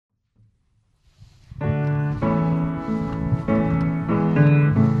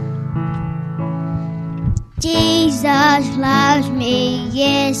Jesus loves me,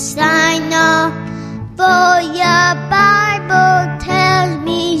 yes I know, for your Bible tells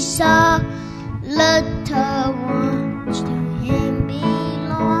me so. Little ones to him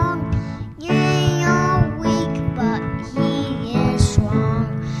belong. Ye are weak, but he is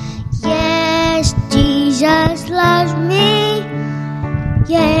strong. Yes, Jesus loves me.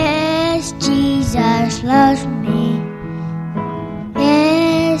 Yes, Jesus loves me.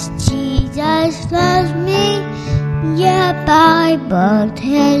 Yes, Jesus loves me. Your Bible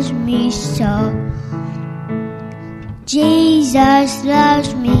tells me so. Jesus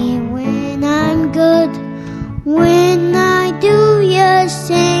loves me when I'm good, when I do your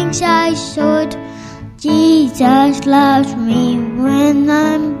things I should. Jesus loves me when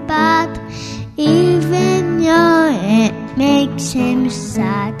I'm bad, even though it makes him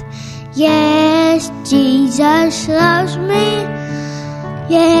sad. Yes, Jesus loves me.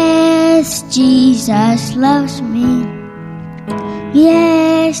 Yes, Jesus loves me.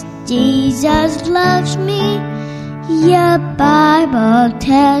 Yes, Jesus loves me. Your Bible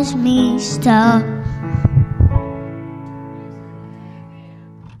tells me so.